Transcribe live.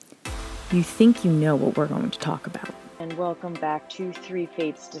You think you know what we're going to talk about. And welcome back to Three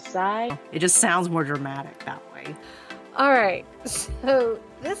Fates Decide. It just sounds more dramatic that way. All right, so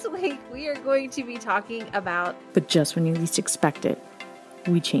this week we are going to be talking about... But just when you least expect it,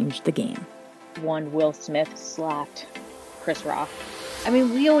 we changed the game. One Will Smith slapped Chris Rock. I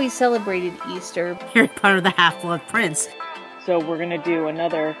mean, we always celebrated Easter. Harry Potter the Half-Blood Prince. So we're going to do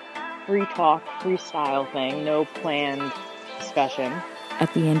another free talk, freestyle thing, no planned discussion.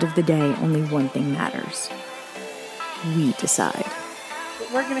 At the end of the day, only one thing matters. We decide.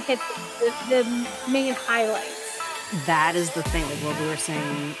 We're going to hit the main highlights. That is the thing, like what we were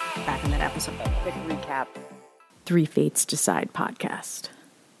saying back in that episode. Quick recap. Three Fates Decide podcast.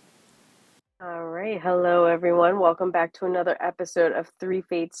 All right. Hello, everyone. Welcome back to another episode of Three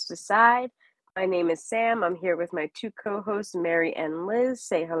Fates Decide. My name is Sam. I'm here with my two co-hosts, Mary and Liz.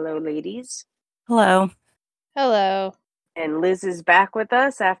 Say hello, ladies. Hello. Hello. And Liz is back with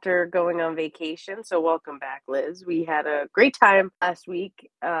us after going on vacation. So welcome back, Liz. We had a great time last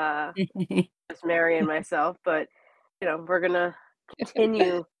week, just Mary and myself. But, you know, we're going to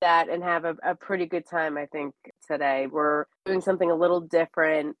continue that and have a pretty good time, I think, today. We're doing something a little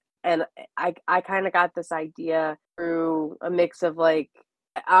different. And I kind of got this idea through a mix of, like,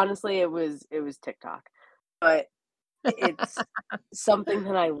 honestly, it was TikTok. But it's something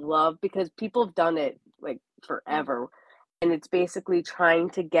that I love because people have done it, like, forever. And it's basically trying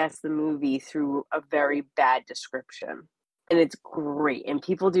to guess the movie through a very bad description. And it's great. And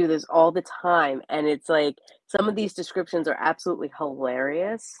people do this all the time. And it's like, some of these descriptions are absolutely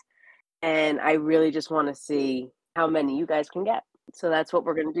hilarious. And I really just want to see how many you guys can get. So that's what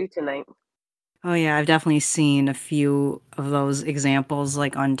we're going to do tonight. Oh, yeah. I've definitely seen a few of those examples,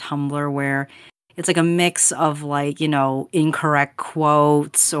 like on Tumblr, where it's like a mix of, like, you know, incorrect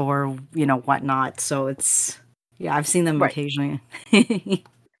quotes or, you know, whatnot. So it's... Yeah, I've seen them occasionally.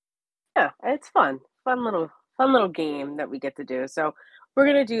 Yeah, it's fun. Fun little game that we get to do. So we're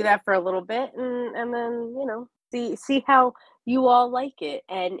gonna do that for a little bit and then, you know, see how you all like it.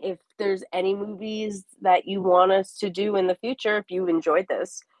 And if there's any movies that you want us to do in the future, if you enjoyed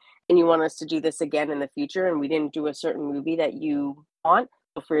this and you want us to do this again in the future and we didn't do a certain movie that you want,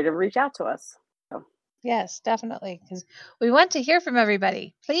 feel free to reach out to us. So. Yes, definitely. Because we want to hear from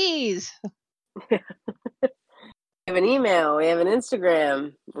everybody. Please. We have an email, we have an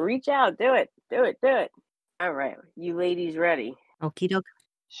Instagram. Reach out, do it. All right, you ladies ready? Okie doke.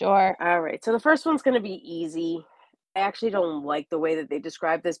 Sure. All right, so the first one's going to be easy. I actually don't like the way that they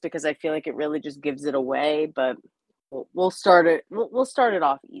describe this because I feel like it really just gives it away, but we'll start it. We'll start it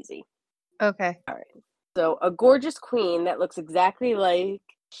off easy. Okay. All right. So a gorgeous queen that looks exactly like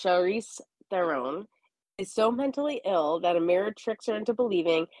Charlize Theron is so mentally ill that a mirror tricks her into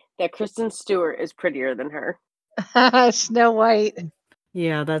believing that Kristen Stewart is prettier than her. Snow White.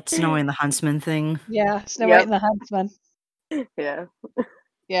 Yeah, that's Snow White and the Huntsman thing. Yeah, Snow White and the Huntsman. Yeah.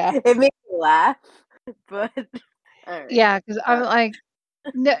 Yeah. It makes me laugh, but all right. Yeah, because I'm like,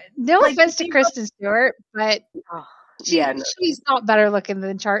 no like, offense to Kristen Stewart, but she's not better looking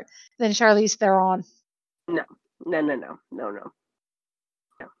than Charlize Theron. No.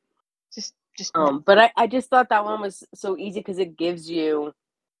 Just But I just thought that one was so easy because it gives you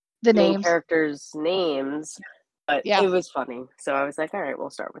the main names. characters' names. But it was funny. So I was like, all right, we'll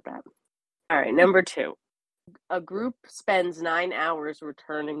start with that. All right, number 2. A group spends 9 hours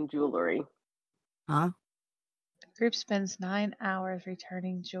returning jewelry. Huh? A group spends 9 hours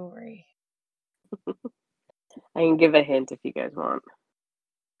returning jewelry. I can give a hint if you guys want.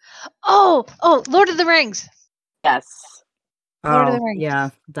 Oh, Lord of the Rings. Yes. Lord of the Rings. Yeah,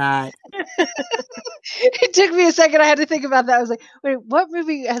 that. It took me a second. I had to think about that. I was like, wait, what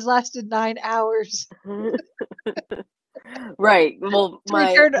movie has lasted 9 hours? Right. Well,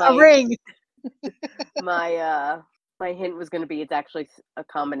 a ring. my hint was going to be it's actually a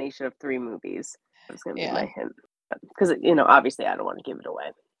combination of 3 movies. That was going to be my hint. Because, you know, obviously I don't want to give it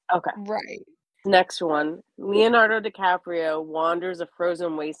away. Okay. Right. Next one. Leonardo DiCaprio wanders a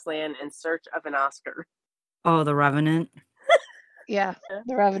frozen wasteland in search of an Oscar. Oh, The Revenant. Yeah,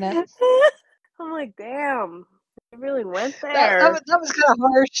 The Revenant. I'm like, damn. It really went there. That was kind of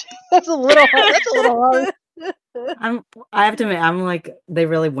harsh. That's a little harsh. I have to admit, I'm like, they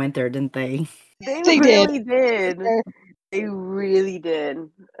really went there, didn't they? They really did. They really did.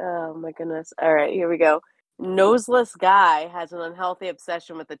 Oh my goodness. All right, here we go. Noseless guy has an unhealthy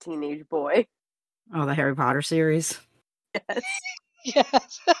obsession with a teenage boy. Oh, the Harry Potter series.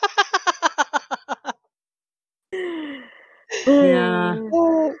 Yes. Yeah.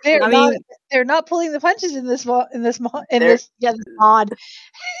 They're not pulling the punches in this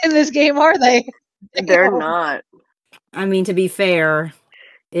game, are they? They're not. I mean, to be fair,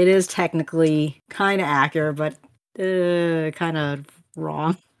 It is technically kind of accurate, but kind of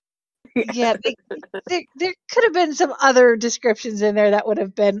wrong. Yeah, there could have been some other descriptions in there that would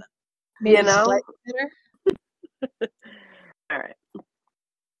have been maybe slightly better. All right.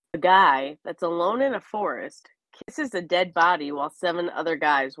 A guy that's alone in a forest kisses a dead body while 7 other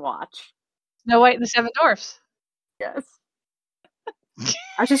guys watch. Snow White and the Seven Dwarfs. Yes. I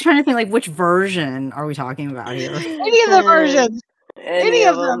was just trying to think, like, which version are we talking about here? Any of the versions. Any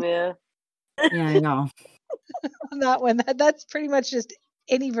of them, yeah. Yeah, I know. On that one, that's pretty much just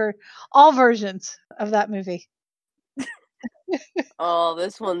all versions of that movie. Oh,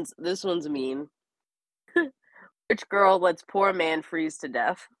 this one's mean. Which girl lets poor man freeze to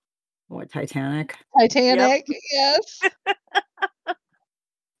death? What, Titanic? Titanic, yep. Yes.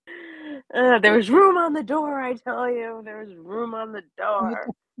 There was room on the door, I tell you. There was room on the door.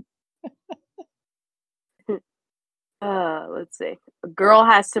 Let's see. A girl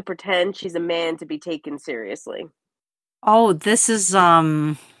has to pretend she's a man to be taken seriously. Oh, this is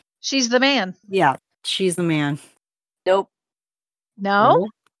She's the man. Yeah, She's the Man. Nope. No?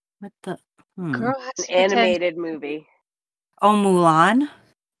 What the Girl has an animated movie. Oh, Mulan?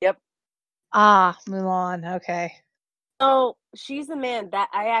 Yep. Ah, Mulan, okay. Oh, She's the Man. That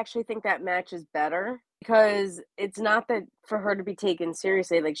I actually think that matches better because it's not that for her to be taken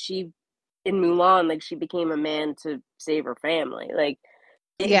seriously. Like in Mulan, like she became a man to save her family. Like,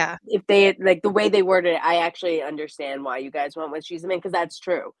 yeah. If they like the way they worded it, I actually understand why you guys went with She's the Man because that's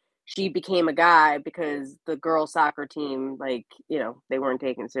true. She became a guy because the girls' soccer team, like they weren't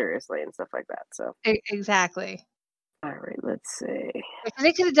taken seriously and stuff like that. So exactly. All right, let's see.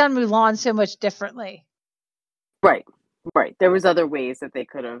 They could have done Mulan so much differently. Right. There was other ways that they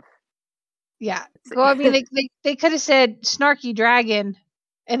could have. Yeah. Well, I mean, they could have said snarky dragon,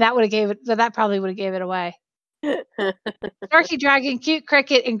 and that would have gave it. But that probably would have gave it away. Snarky dragon, cute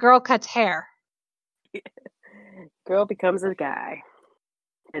cricket, and girl cuts hair. Girl becomes a guy.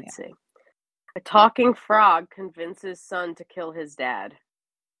 Let's see. A talking frog convinces son to kill his dad.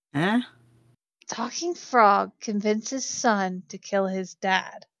 Huh? Talking frog convinces son to kill his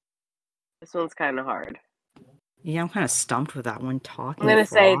dad. This one's kind of hard. Yeah, I'm kind of stumped with that one. Talking I'm going to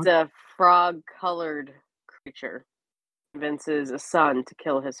frog. say it's a frog-colored creature. Convinces a son to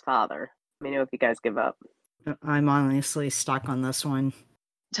kill his father. Let me know if you guys give up. I'm honestly stuck on this one.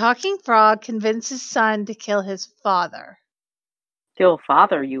 Talking frog convinces son to kill his father. Kill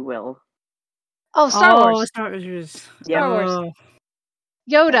father, you will. Oh, Star Wars. Star Wars. Star Wars.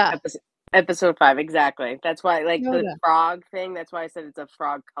 Yoda. Episode 5, exactly. That's why, like, Yoda. the frog thing, that's why I said it's a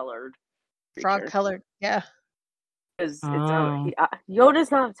frog-colored creature. Frog-colored, yeah. Because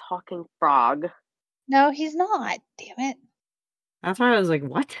Yoda's not a talking frog. No, he's not. Damn it. That's why I was like,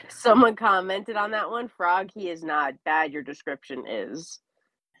 what? Someone commented on that one. Frog, he is not. Bad your description is.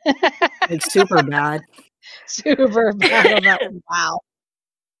 Like, super bad. Super bad on that one. Wow.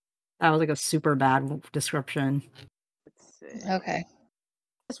 That was like a super bad description. Let's see. Okay.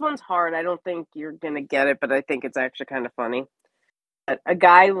 This one's hard. I don't think you're going to get it, but I think it's actually kind of funny. A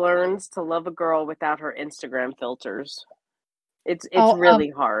guy learns to love a girl without her Instagram filters. It's really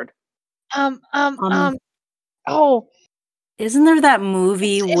hard. Isn't there that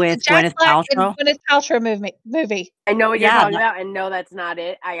movie with Gwyneth Paltrow? Gwyneth Paltrow movie. I know what you're talking about, and no, that's not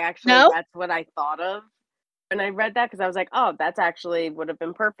it. That's what I thought of when I read that because I was like, oh, that's actually would have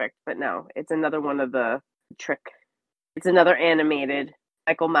been perfect. But no, it's another one of the trick. It's another animated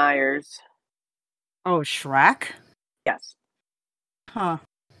Michael Myers. Oh, Shrek? Yes. Huh.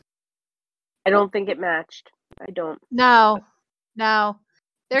 I don't think it matched. I don't. No.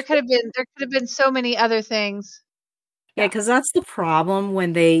 There could have been so many other things. Yeah, because that's the problem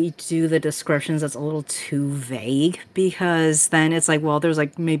when they do the descriptions that's a little too vague, because then it's like, well, there's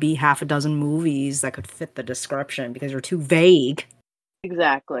like maybe half a dozen movies that could fit the description because they're too vague.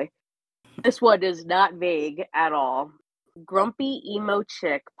 Exactly. This one is not vague at all. Grumpy emo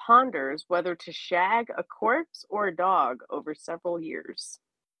chick ponders whether to shag a corpse or a dog over several years.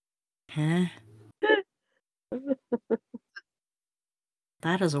 Huh?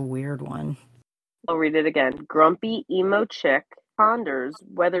 That is a weird one. I'll read it again. Grumpy emo chick ponders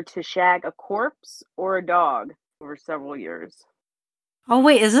whether to shag a corpse or a dog over several years. Oh,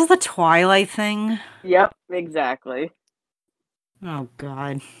 wait, is this the Twilight thing? Yep, exactly. Oh,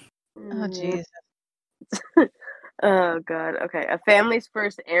 God. Oh, Jesus. Oh, God. Okay. A family's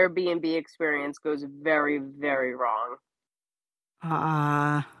first Airbnb experience goes very, very wrong.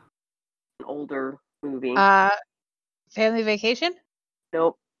 An older movie. Family Vacation?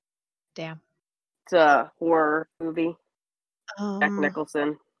 Nope. Damn. It's a horror movie. Jack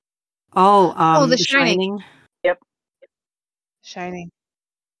Nicholson. Oh, The Shining. Yep. Shining.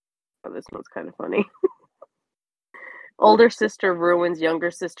 Oh, this one's kind of funny. Older sister ruins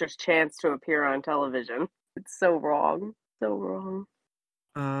younger sister's chance to appear on television. It's so wrong. So wrong.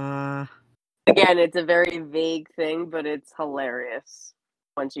 Again, it's a very vague thing, but it's hilarious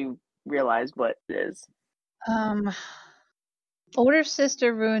once you realize what it is. Older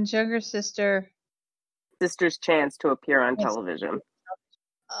sister ruins younger sister's chance to appear on television.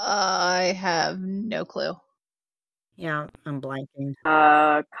 I have no clue. Yeah, I'm blanking.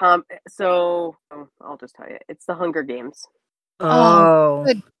 So I'll just tell you, it's the Hunger Games. Oh,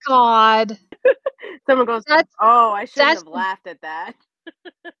 good God! Someone goes, "Oh, I shouldn't have laughed at that."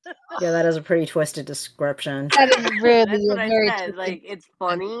 Yeah, that is a pretty twisted description. That is really That's what I very said. Like, it's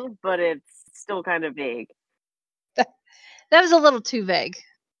funny, but it's still kind of vague. That was a little too vague.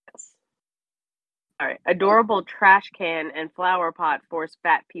 Yes. All right. Adorable trash can and flower pot force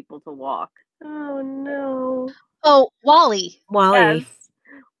fat people to walk. Oh no. Oh, Wally. Wally. Yes.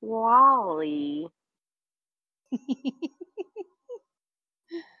 Wally.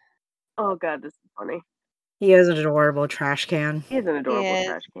 Oh God, this is funny. He is an adorable trash can. He is an adorable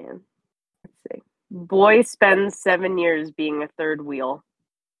trash can. Let's see. Boy spends 7 years being a third wheel.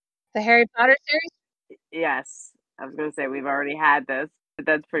 The Harry Potter series? Yes. I was going to say we've already had this, but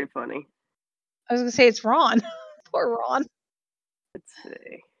that's pretty funny. I was going to say it's Ron. Poor Ron. Let's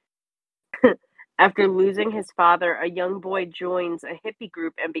see. After losing his father, a young boy joins a hippie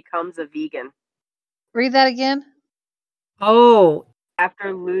group and becomes a vegan. Read that again. Oh.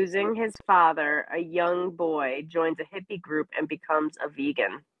 After losing his father, a young boy joins a hippie group and becomes a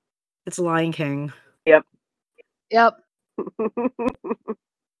vegan. It's Lion King. Yep. Oh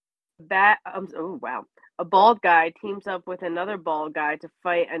wow. A bald guy teams up with another bald guy to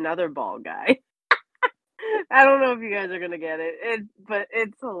fight another bald guy. I don't know if you guys are gonna get it, but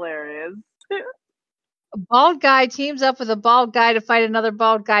it's hilarious. A bald guy teams up with a bald guy to fight another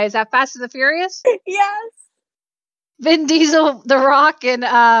bald guy. Is that Fast and the Furious? Yes. Vin Diesel, The Rock, and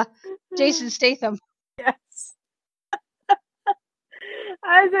Jason Statham. Yes.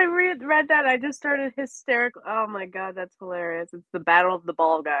 As I read that, I just started hysterical. Oh my God, that's hilarious! It's the Battle of the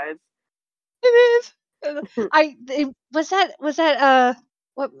Bald Guys. It is.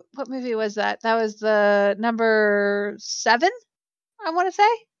 What movie was that? That was the number 7, I want to say.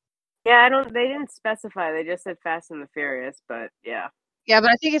 Yeah, they didn't specify. They just said Fast and the Furious, but yeah. Yeah,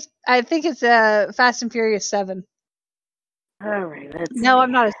 but I think it's Fast and Furious 7. All right, let's see.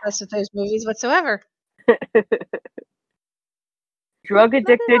 I'm not obsessed with those movies whatsoever.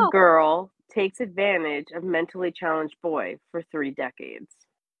 Drug-addicted girl takes advantage of mentally challenged boy for 3 decades.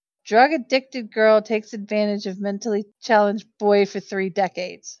 Drug-addicted girl takes advantage of mentally challenged boy for 3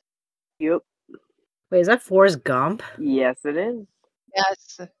 decades. Yep. Wait, is that Forrest Gump? Yes, it is.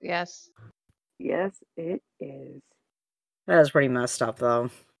 Yes. Yes, it is. That is pretty messed up, though.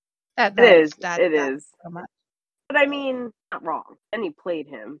 It is. So much. But I mean, not wrong. And he played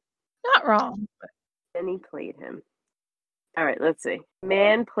him. Not wrong. And he played him. All right, let's see.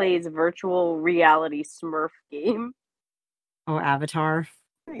 Man plays virtual reality Smurf game. Oh, Avatar?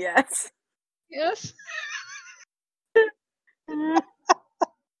 Yes. Yes.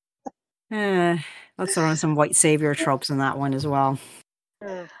 Let's throw in some white savior tropes in that one as well.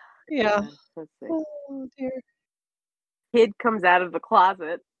 Yeah. Let's see. Oh, dear. Kid comes out of the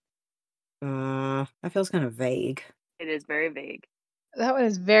closet. That feels kind of vague. It is very vague. That one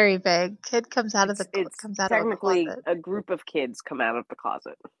is very vague. Kid comes out of the closet. Technically, a group of kids come out of the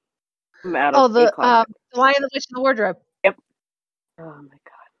closet. The Lion, the Witch, and the Wardrobe. Yep. Oh my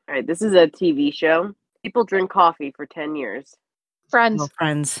God! All right, this is a TV show. People drink coffee for 10 years. Friends. Oh,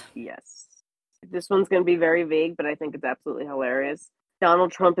 Friends. Yes. This one's going to be very vague, but I think it's absolutely hilarious.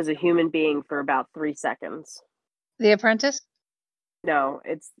 Donald Trump is a human being for about 3 seconds. The Apprentice? No,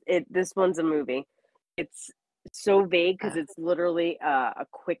 this one's a movie. It's so vague because it's literally a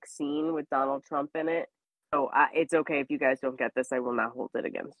quick scene with Donald Trump in it. So it's okay if you guys don't get this. I will not hold it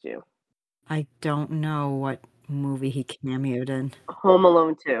against you. I don't know what movie he cameoed in. Home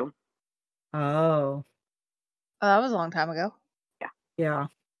Alone 2. Oh. That was a long time ago. Yeah.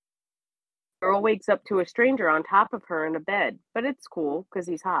 Girl wakes up to a stranger on top of her in a bed, but it's cool because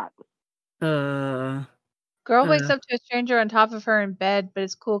he's hot. Girl wakes up to a stranger on top of her in bed, but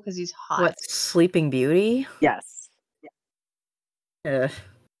it's cool because he's hot. What, Sleeping Beauty? Yes. Yeah.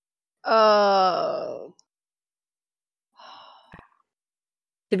 To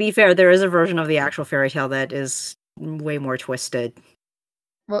be fair, there is a version of the actual fairy tale that is way more twisted.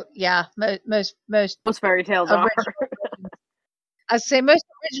 Well, yeah, most fairy tales are. I'd say most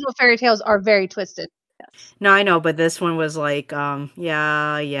original fairy tales are very twisted. Yes. No, I know, but this one was like,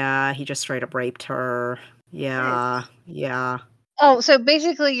 he just straight up raped her. Yeah. Oh, so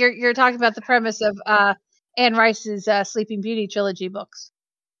basically, you're talking about the premise of Anne Rice's Sleeping Beauty trilogy books.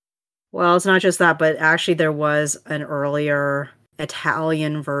 Well, it's not just that, but actually there was an earlier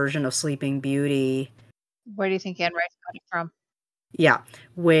Italian version of Sleeping Beauty. Where do you think Anne Rice got it from? Yeah,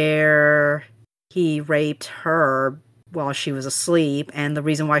 where he raped her while she was asleep, and the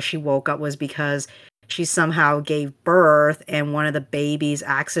reason why she woke up was because she somehow gave birth, and one of the babies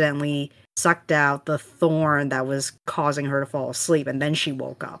accidentally sucked out the thorn that was causing her to fall asleep, and then she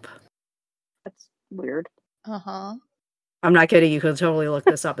woke up. That's weird. Uh-huh. I'm not kidding. You could totally look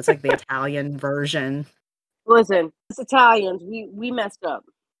this up. It's like the Italian version. Listen, it's Italians. We messed up.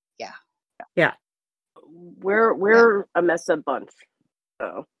 Yeah. We're a messed up bunch.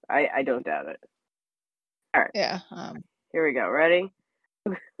 So I don't doubt it. All right. Yeah. Here we go. Ready?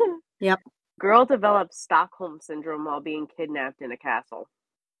 Yep. Girl develops Stockholm syndrome while being kidnapped in a castle.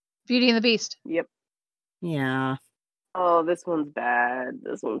 Beauty and the Beast. Yep. Yeah. Oh, this one's bad.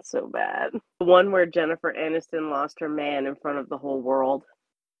 This one's so bad. The one where Jennifer Aniston lost her man in front of the whole world.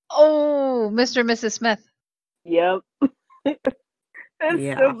 Oh, Mr. and Mrs. Smith. Yep. That's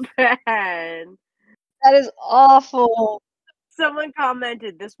Yeah. so bad. That is awful. Someone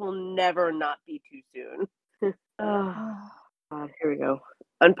commented, this will never not be too soon. Oh, God, here we go.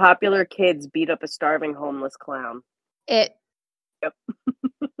 Unpopular kids beat up a starving homeless clown. It. Yep.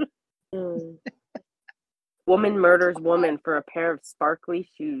 Woman murders woman for a pair of sparkly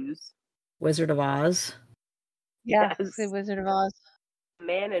shoes. Wizard of Oz. Yeah, Yes. the Wizard of Oz.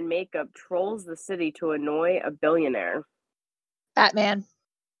 Man in makeup trolls the city to annoy a billionaire. Batman.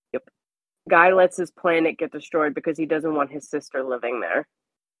 Guy lets his planet get destroyed because he doesn't want his sister living there.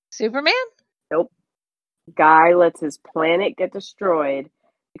 Superman? Nope. Guy lets his planet get destroyed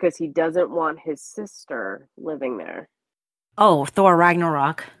because he doesn't want his sister living there. Oh, Thor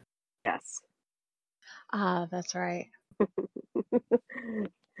Ragnarok. Yes. Ah, that's right.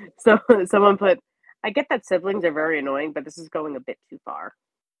 So someone put, I get that siblings are very annoying, but this is going a bit too far.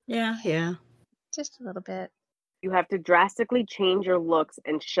 Yeah. Just a little bit. You have to drastically change your looks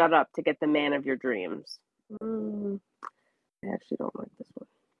and shut up to get the man of your dreams. I actually don't like this one.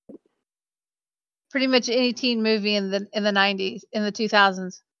 Pretty much any teen movie in the 90s, in the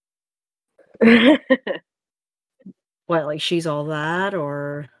 2000s. What, like She's All That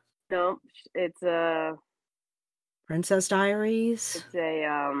or No, it's a Princess Diaries? It's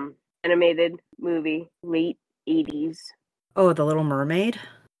a animated movie, late 80s. Oh, The Little Mermaid?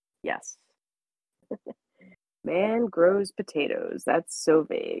 Yes. Man grows potatoes. That's so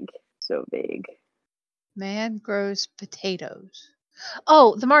vague. So vague. Man grows potatoes.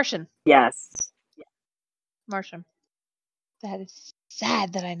 Oh, The Martian. Yes. Martian. That is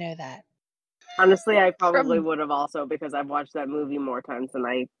sad that I know that. Honestly, I probably would have also, because I've watched that movie more times than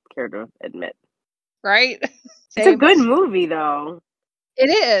I care to admit. Right? It's a good movie, though. It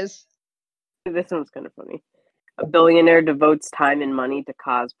is. This one's kind of funny. A billionaire devotes time and money to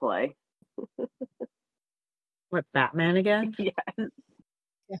cosplay. What, Batman again? Yes.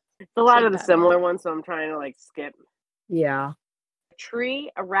 Yeah. It's a lot Say of the Batman. similar ones, so I'm trying to skip. Yeah. A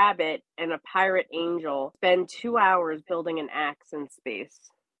tree, a rabbit, and a pirate angel spend 2 hours building an axe in space.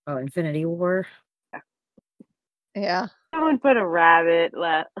 Oh, Infinity War? Yeah. Someone put a rabbit,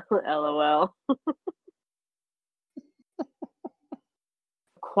 LOL.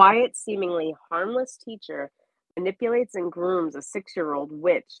 Quiet, seemingly harmless teacher manipulates and grooms a 6-year-old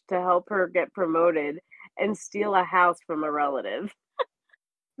witch to help her get promoted and steal a house from a relative.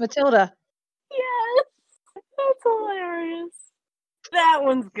 Matilda. Yes! That's hilarious. That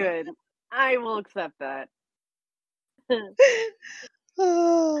one's good. I will accept that.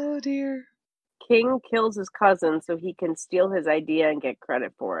 Oh, dear. King kills his cousin so he can steal his idea and get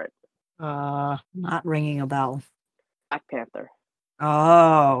credit for it. Not ringing a bell. Black Panther.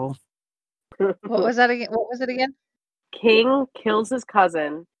 Oh. What was that again? What was it again? King kills his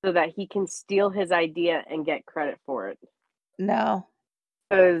cousin so that he can steal his idea and get credit for it. No.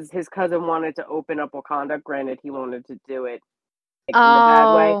 Because his cousin wanted to open up Wakanda. Granted, he wanted to do it in a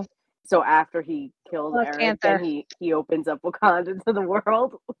bad way. So after he kills Black Eric, Panther. then he opens up Wakanda to the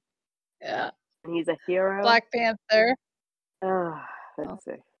world. Yeah. And he's a hero. Black Panther. Let's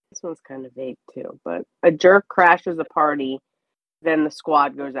see. This one's kind of vague too. But a jerk crashes a party, then the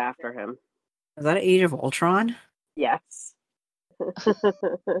squad goes after him. Is that Age of Ultron? Yes. A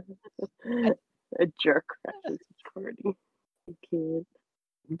jerk crashes a party. Kid.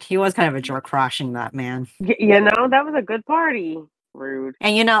 He was kind of a jerk crashing that, man. That was a good party. Rude.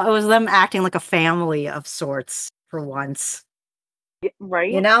 And it was them acting like a family of sorts for once.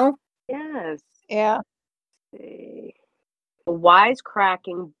 Right? You know? Yes. Yeah. See. A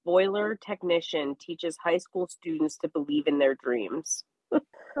wisecracking boiler technician teaches high school students to believe in their dreams.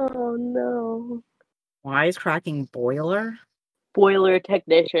 Oh no. Wisecracking boiler? Boiler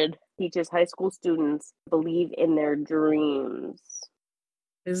technician teaches high school students to believe in their dreams.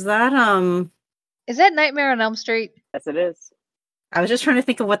 Is that Is that Nightmare on Elm Street? Yes, it is. I was just trying to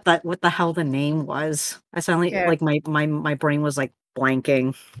think of what the hell the name was. I suddenly Yeah. like my brain was like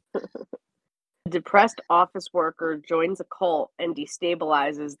blanking. A depressed office worker joins a cult and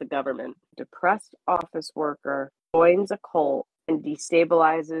destabilizes the government. Depressed office worker joins a cult and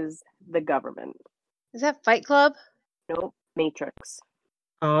destabilizes the government. Is that Fight Club? Nope. Matrix.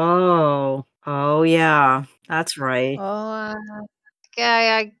 Oh yeah, that's right. Oh,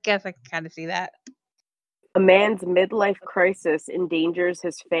 yeah, I guess I can kind of see that. A man's midlife crisis endangers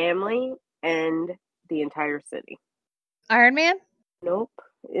his family and the entire city. Iron Man? Nope.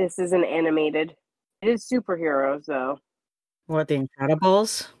 This isn't animated. It is superheroes, though. What, The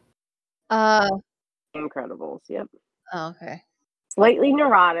Incredibles? Incredibles, yep. Oh, okay. Slightly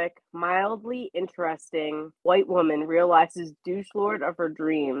neurotic, mildly interesting white woman realizes douche lord of her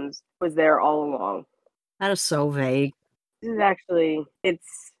dreams was there all along. That is so vague. This is actually, I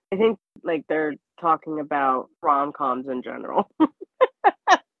think, like, they're talking about rom-coms in general.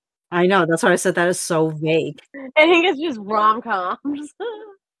 I know, that's why I said that is so vague. I think it's just rom-coms.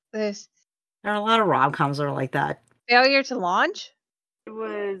 This There are a lot of rom-coms that are like that. Failure to Launch?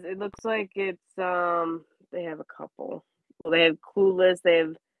 It looks like it's, they have a couple. Well, they have Clueless, they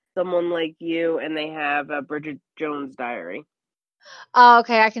have Someone Like You, and they have Bridget Jones' Diary. Oh,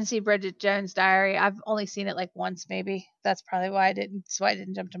 okay. I can see Bridget Jones' Diary. I've only seen it like once, maybe. That's probably why it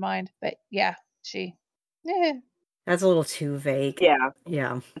didn't jump to mind. But yeah, yeah. That's a little too vague. Yeah.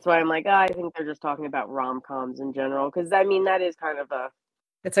 Yeah. That's why I'm like, I think they're just talking about rom-coms in general, because, I mean, that is kind of a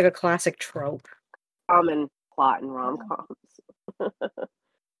It's like a classic trope. common plot in rom-coms.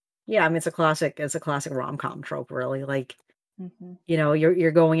 Yeah, I mean, it's a classic rom-com trope, really. Like, Mm-hmm. you know,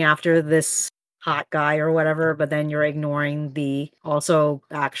 you're going after this hot guy or whatever, but then you're ignoring the also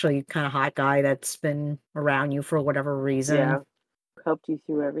actually kind of hot guy that's been around you for whatever reason. Yeah. Helped you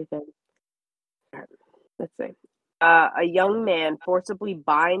through everything. Let's see. A young man forcibly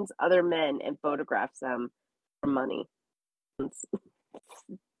binds other men and photographs them for money.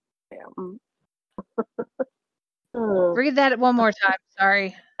 Damn. Read that one more time.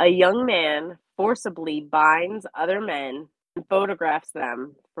 Sorry. A young man forcibly binds other men and photographs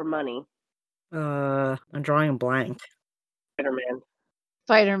them for money. I'm drawing a blank.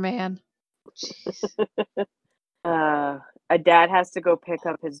 Spider-Man. Jeez. A dad has to go pick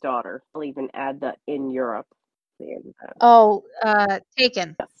up his daughter. I'll even add the in Europe. Oh,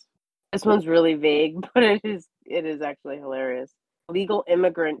 Taken. Yes. This one's really vague, but it is actually hilarious. Legal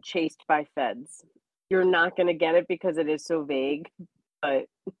immigrant chased by feds. You're not going to get it because it is so vague, but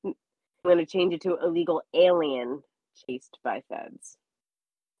I'm going to change it to illegal alien chased by feds.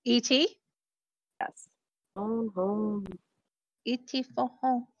 E.T.? Yes. Phone home. E.T. phone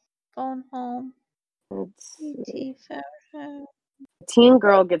home. Phone home. E.T. phone home. A teen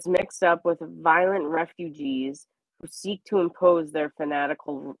girl gets mixed up with violent refugees who seek to impose their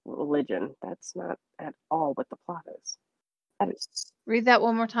fanatical religion. That's not at all what the plot is. That is Read that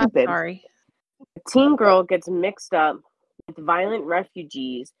one more time. stupid. Sorry. A teen girl gets mixed up with violent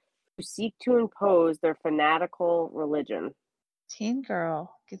refugees who seek to impose their fanatical religion. Teen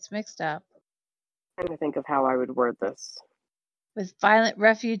girl gets mixed up I'm trying to think of how I would word this. with violent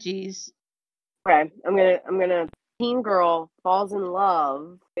refugees. Okay, I'm gonna. Teen girl falls in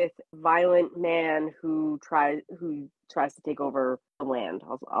love with violent man who tries to take over the land.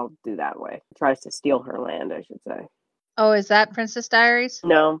 I'll do that way. Tries to steal her land, I should say. Oh, is that Princess Diaries?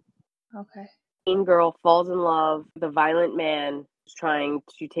 No. Okay. Teen girl falls in love with a violent man who's trying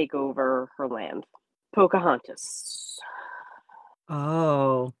to take over her land. Pocahontas.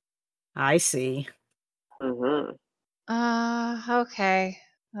 Oh, I see. Mm-hmm.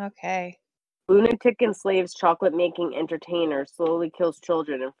 Okay. Lunatic enslaves chocolate-making entertainer slowly kills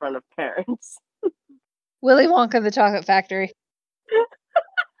children in front of parents. Willy Wonka the Chocolate Factory.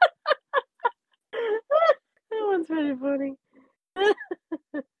 That one's pretty funny.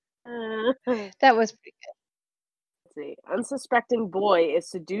 That was pretty good. Let's see. Unsuspecting boy is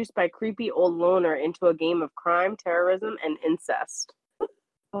seduced by creepy old loner into a game of crime, terrorism, and incest.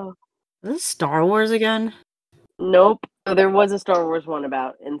 Is this Star Wars again? Nope. So there was a Star Wars one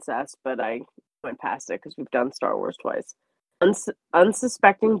about incest, but I went past it because we've done Star Wars twice.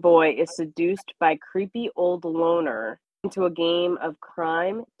 Unsuspecting boy is seduced by creepy old loner into a game of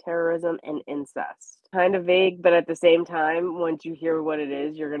crime, terrorism, and incest. Kind of vague, but at the same time, once you hear what it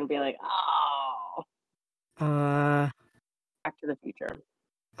is, you're going to be like, oh. Back to the Future.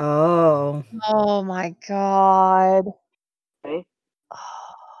 Oh. Oh my god. Okay.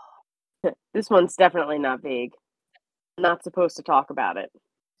 This one's definitely not vague. I'm not supposed to talk about it.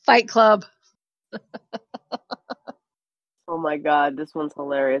 Fight Club. Oh my god, this one's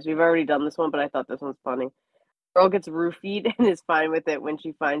hilarious. We've already done this one, but I thought this one's funny. Girl gets roofied and is fine with it when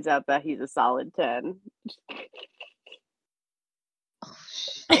she finds out that he's a solid 10.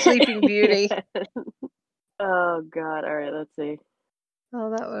 Sleeping Beauty. Oh god, alright, let's see. Oh,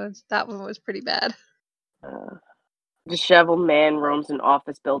 that one was pretty bad. Disheveled man roams an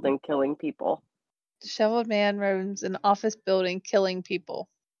office building killing people. Disheveled man roams an office building killing people.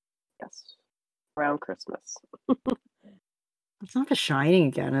 Yes. Around Christmas. It's not The Shining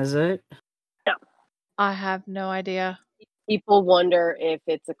again, is it? No. I have no idea. People wonder if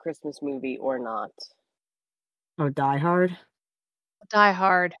it's a Christmas movie or not. Oh, Die Hard? Die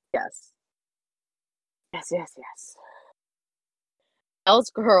Hard. Yes. Yes.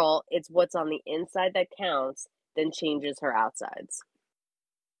 Tells girl it's what's on the inside that counts, then changes her outsides.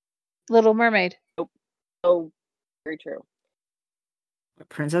 Little Mermaid. Oh, very true.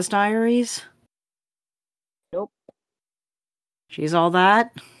 Princess Diaries? Nope. She's All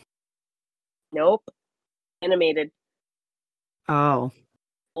That? Nope. Animated. Oh.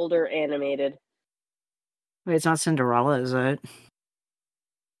 Older animated. Wait, it's not Cinderella, is it?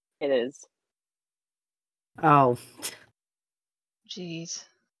 It is. Oh. Jeez.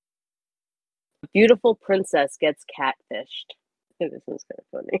 A beautiful princess gets catfished. This one's kind of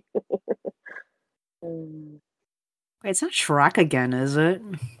funny. Wait, it's not Shrek again, is it?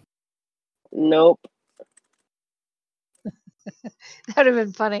 Nope. That would have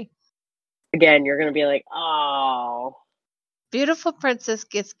been funny. Again, you're going to be like, oh. Beautiful princess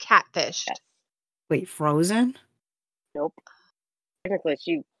gets catfished. Yes. Wait, Frozen? Nope.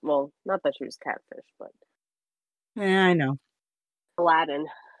 Technically, not that she was catfished, but. Yeah, I know. Aladdin.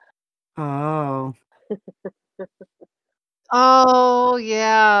 Oh. Oh,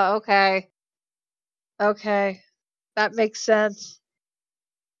 yeah. Okay. That makes sense.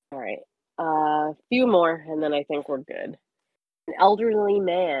 All right. A few more, and then I think we're good. An elderly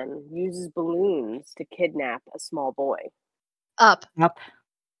man uses balloons to kidnap a small boy. Up. Up.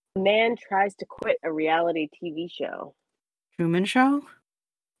 A man tries to quit a reality TV show. Truman Show?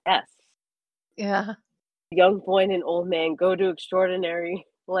 Yes. Yeah. A young boy and an old man go to extraordinary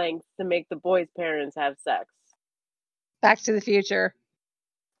lengths to make the boy's parents have sex. Back to the Future.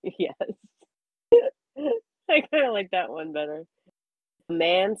 Yes. I kind of like that one better. A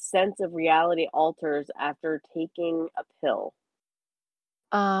man's sense of reality alters after taking a pill.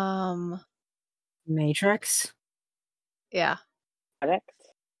 Matrix? Yeah. Correct.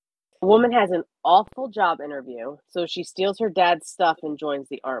 A woman has an awful job interview, so she steals her dad's stuff and joins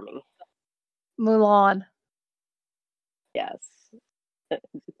the army. Mulan. Yes. That's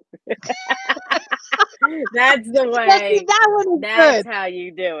the way. That one is That's good. how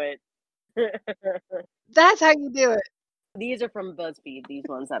you do it. That's how you do it. These are from BuzzFeed, these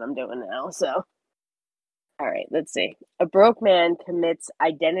ones that I'm doing now. So, all right, let's see. A broke man commits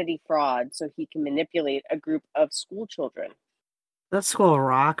identity fraud so he can manipulate a group of school children. That's School of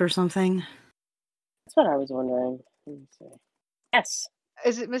Rock or something? That's what I was wondering. Let me see. Yes.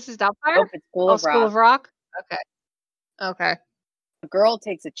 Is it Mrs. Doubtfire? Nope, it's School of Rock. School of Rock? Okay. A girl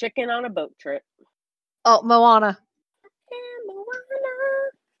takes a chicken on a boat trip. Oh, Moana. Yeah, Moana.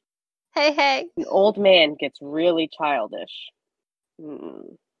 Hey. An old man gets really childish.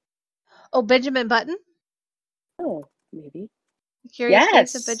 Oh, Benjamin Button? Oh, maybe. Curious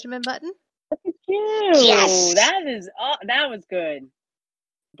Case of Benjamin Button? Look at you. Yes! That was good.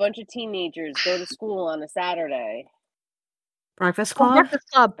 A bunch of teenagers go to school on a Saturday. Breakfast Club? Breakfast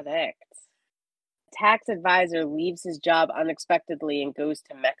Club. Correct. A tax advisor leaves his job unexpectedly and goes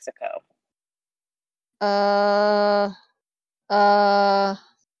to Mexico.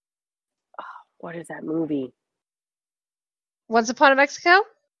 What is that movie? Once Upon a Mexico?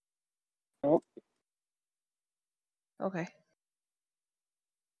 Nope. Okay.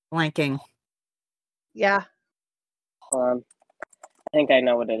 Blanking. Yeah. I think I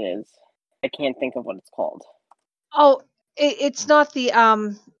know what it is. I can't think of what it's called. Oh, it's not the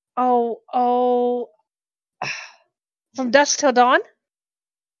From Dusk Till Dawn?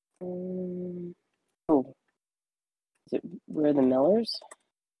 Oh. Is it We're the Millers?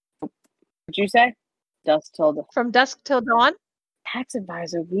 What'd you say? From Dusk Till Dawn? Tax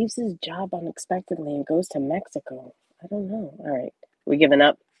advisor leaves his job unexpectedly and goes to Mexico. I don't know. All right. We giving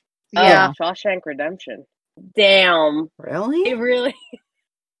up? Yeah. Oh, Shawshank Redemption. Damn. Really? It really...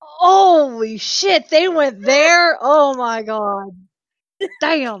 Holy shit, they went there? Oh my god.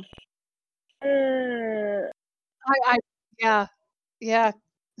 Damn. Yeah, Yeah. Yeah.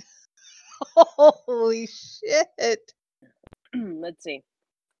 Holy shit. Let's see.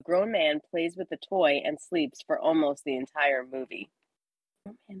 A grown man plays with a toy and sleeps for almost the entire movie.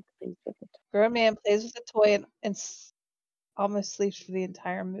 Grown man plays with a toy and almost sleeps for the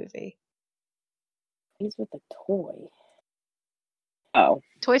entire movie. Plays with a toy. Oh.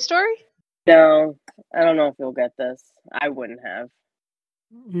 Toy Story? No, I don't know if you'll get this. I wouldn't have.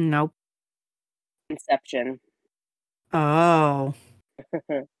 Nope. Inception. Oh.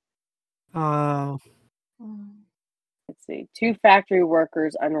 Oh. Let's see. 2 factory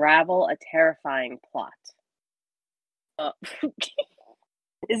workers unravel a terrifying plot.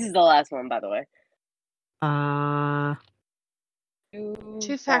 This is the last one, by the way.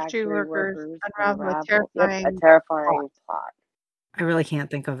 2 factory workers unravel a terrifying plot. I really can't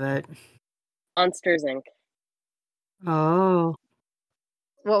think of it. Monsters, Inc. Oh.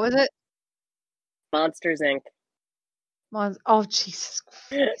 What was it? Monsters, Inc. Oh, Jesus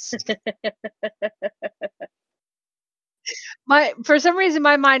Christ. For some reason,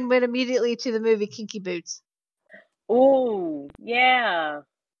 my mind went immediately to the movie Kinky Boots. Oh, yeah.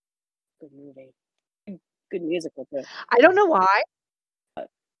 Good movie. Good musical too. I don't know why.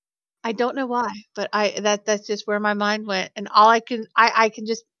 But that's just where my mind went, and all I can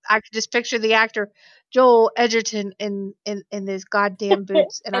just picture the actor Joel Edgerton in his goddamn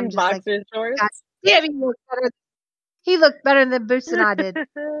boots, and I'm just like, shorts. God damn, he looked better than boots than I did.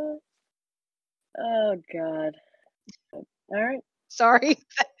 Oh God. All right. Sorry,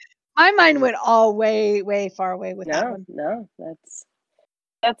 my mind went all way far away with that one. No, that's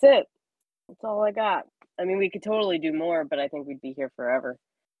it. That's all I got. I mean, we could totally do more, but I think we'd be here forever.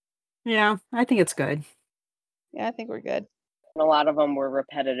 Yeah, I think it's good. Yeah, I think we're good. And a lot of them were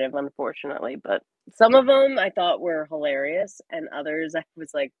repetitive, unfortunately, but some of them I thought were hilarious, and others I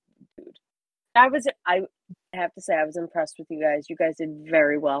was like, dude. I have to say I was impressed with you guys. You guys did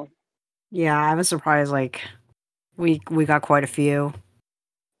very well. Yeah, I was surprised. Like, we got quite a few.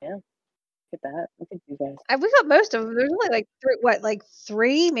 Yeah, look at that. Look at you guys. We got most of them. There's only like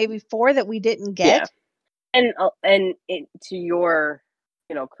 3, maybe 4 that we didn't get. Yeah. And to your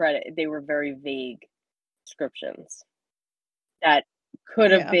credit, they were very vague descriptions that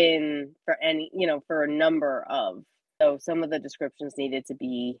could have been for any for a number of. So some of the descriptions needed to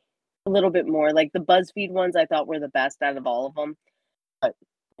be a little bit more. Like the BuzzFeed ones, I thought were the best out of all of them. But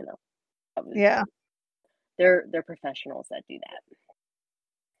they're professionals that do that.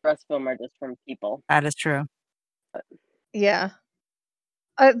 The rest of them are just from people. That is true. But, yeah.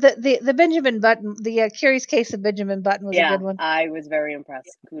 The Benjamin Button, the Curious Case of Benjamin Button was a good one. I was very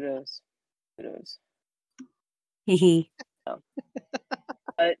impressed. Kudos. Hee. But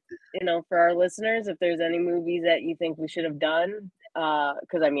for our listeners, if there's any movies that you think we should have done,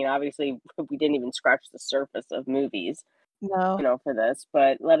 because I mean, obviously, we didn't even scratch the surface of movies. No. For this,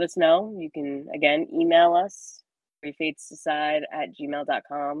 but let us know. You can again email us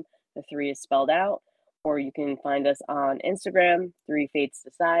 3fatesdecide@gmail.com. The 3 is spelled out. Or you can find us on Instagram,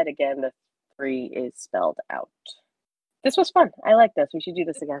 3fatesdecide. Again, the 3 is spelled out. This was fun. I like this. We should do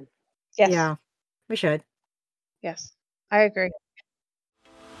this again. Yes. Yeah, we should. Yes, I agree.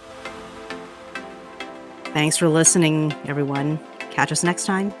 Thanks for listening, everyone. Catch us next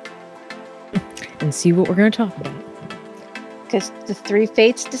time. And see what we're going to talk about. Because the 3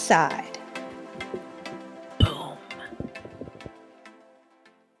 fates decide.